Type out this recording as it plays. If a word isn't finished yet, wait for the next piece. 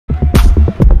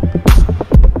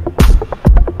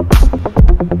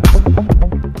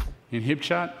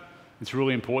HipChat. It's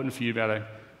really important for you to be able to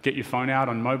get your phone out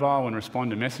on mobile and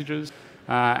respond to messages.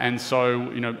 And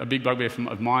so, a big bugbear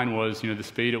of mine was, the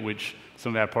speed at which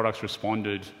some of our products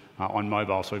responded on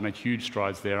mobile. So we made huge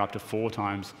strides there, up to 4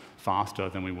 times faster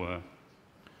than we were.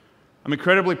 I'm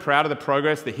incredibly proud of the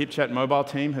progress the HipChat mobile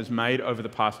team has made over the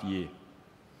past year.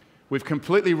 We've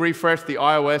completely refreshed the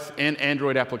iOS and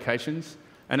Android applications,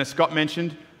 and as Scott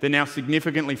mentioned, they're now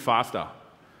significantly faster.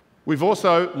 We've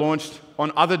also launched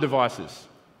on other devices,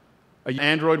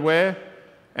 Android Wear,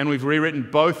 and we've rewritten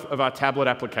both of our tablet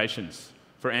applications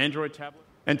for Android tablet.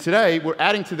 And today, we're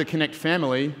adding to the Connect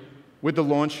family with the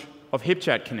launch of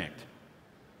HipChat Connect.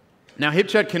 Now,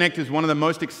 HipChat Connect is one of the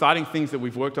most exciting things that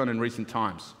we've worked on in recent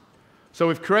times. So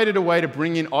we've created a way to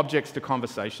bring in objects to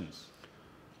conversations.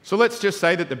 So let's just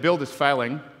say that the build is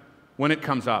failing when it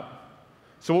comes up.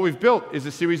 So what we've built is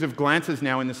a series of glances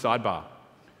now in the sidebar.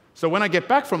 So when I get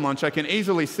back from lunch, I can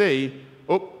easily see,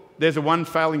 oh, there's a one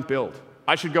failing build.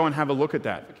 I should go and have a look at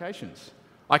that.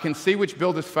 I can see which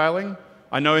build is failing.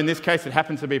 I know in this case it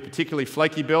happens to be a particularly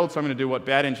flaky build, so I'm going to do what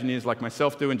bad engineers like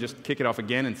myself do and just kick it off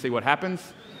again and see what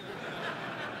happens.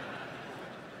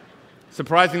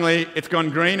 Surprisingly, it's gone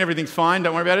green. Everything's fine.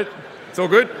 Don't worry about it. It's all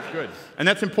good. It's good. And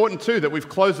that's important, too, that we've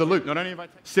closed the loop. Not only have I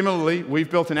Similarly,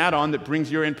 we've built an add-on that brings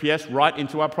your NPS right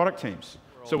into our product teams.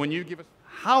 So when you give us...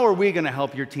 How are we going to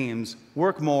help your teams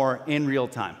work more in real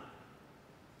time?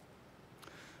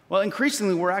 Well,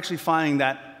 increasingly, we're actually finding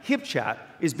that HipChat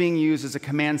is being used as a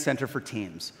command center for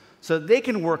teams, so they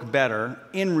can work better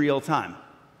in real time.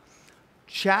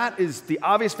 Chat is the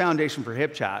obvious foundation for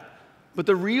HipChat, but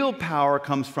the real power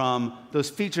comes from those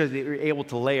features that you're able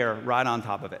to layer right on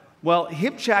top of it. Well,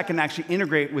 HipChat can actually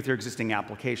integrate with your existing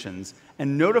applications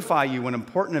and notify you when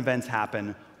important events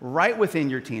happen right within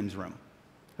your team's room.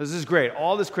 This is great.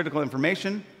 All this critical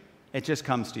information, it just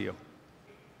comes to you.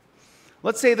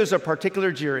 Let's say there's a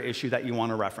particular Jira issue that you want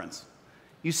to reference.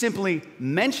 You simply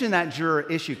mention that Jira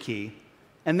issue key,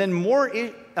 and then more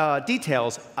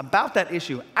details about that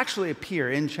issue actually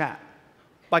appear in chat.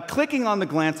 By clicking on the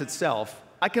glance itself,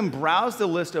 I can browse the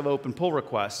list of open pull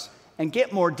requests and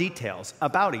get more details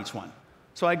about each one.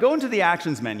 So I go into the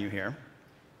Actions menu here,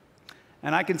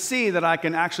 and I can see that I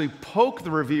can actually poke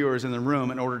the reviewers in the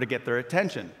room in order to get their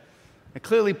attention. And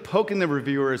clearly, poking the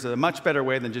reviewers is a much better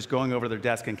way than just going over their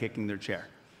desk and kicking their chair.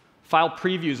 File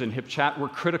previews in HipChat were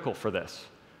critical for this,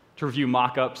 to review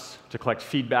mockups, to collect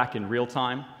feedback in real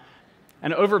time.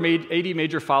 And over 80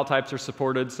 major file types are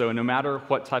supported, so no matter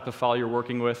what type of file you're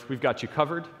working with, we've got you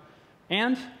covered.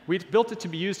 And we've built it to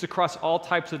be used across all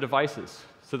types of devices.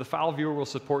 So the file viewer will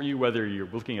support you whether you're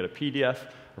looking at a PDF,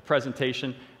 a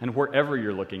presentation, and wherever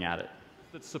you're looking at it.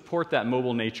 That support that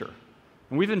mobile nature.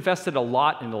 And we've invested a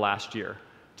lot in the last year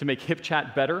to make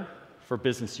HipChat better for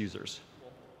business users.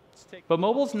 But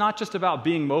mobile's not just about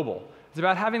being mobile. It's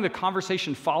about having the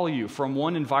conversation follow you from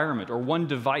one environment or one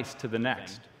device to the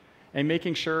next, and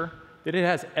making sure that it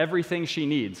has everything she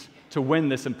needs to win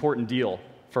this important deal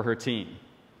for her team.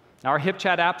 Our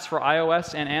HipChat apps for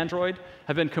iOS and Android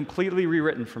have been completely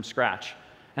rewritten from scratch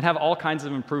and have all kinds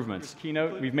of improvements.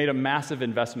 Keynote, we've made a massive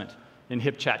investment in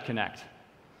HipChat Connect.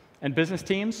 And business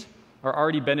teams are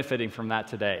already benefiting from that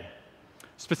today.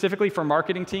 Specifically for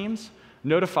marketing teams,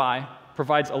 Notify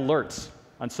provides alerts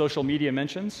on social media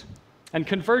mentions, and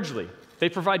Convergely, they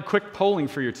provide quick polling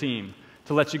for your team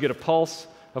to let you get a pulse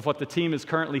of what the team is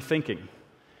currently thinking.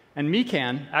 And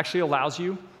Mecan actually allows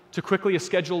you to quickly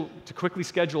schedule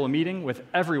a meeting with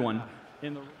everyone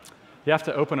in the room. You have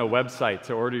to open a website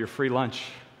to order your free lunch.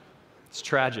 It's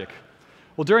tragic.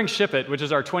 Well, during Ship It, which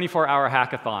is our 24-hour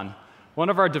hackathon, one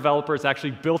of our developers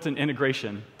actually built an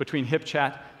integration between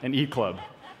HipChat and eClub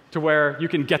to where you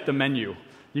can get the menu.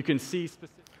 You can see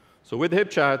specific. So with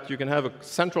HipChat, you can have a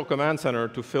central command center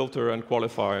to filter and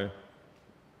qualify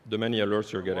the many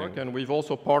alerts you're getting. And we've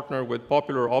also partnered with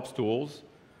popular ops tools,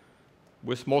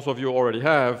 which most of you already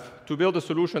have, to build a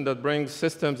solution that brings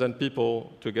systems and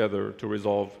people together to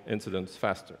resolve incidents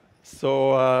faster.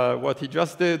 So what he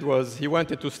just did was he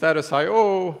went into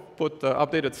status.io, put the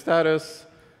updated status.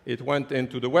 It went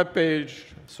into the web page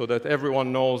so that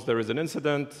everyone knows there is an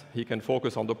incident. He can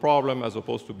focus on the problem as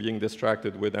opposed to being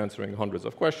distracted with answering hundreds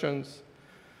of questions.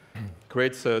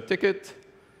 Creates a ticket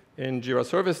in Jira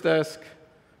Service Desk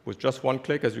with just one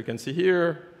click, as you can see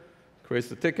here. Creates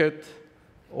the ticket.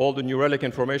 All the New Relic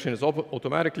information is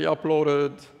automatically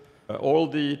uploaded. All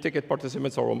the ticket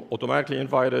participants are automatically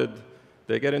invited.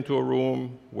 They get into a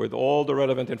room with all the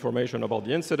relevant information about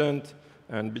the incident.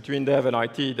 And between dev and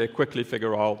IT, they quickly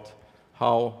figure out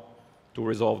how to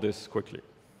resolve this quickly.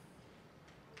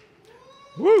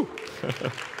 Woo!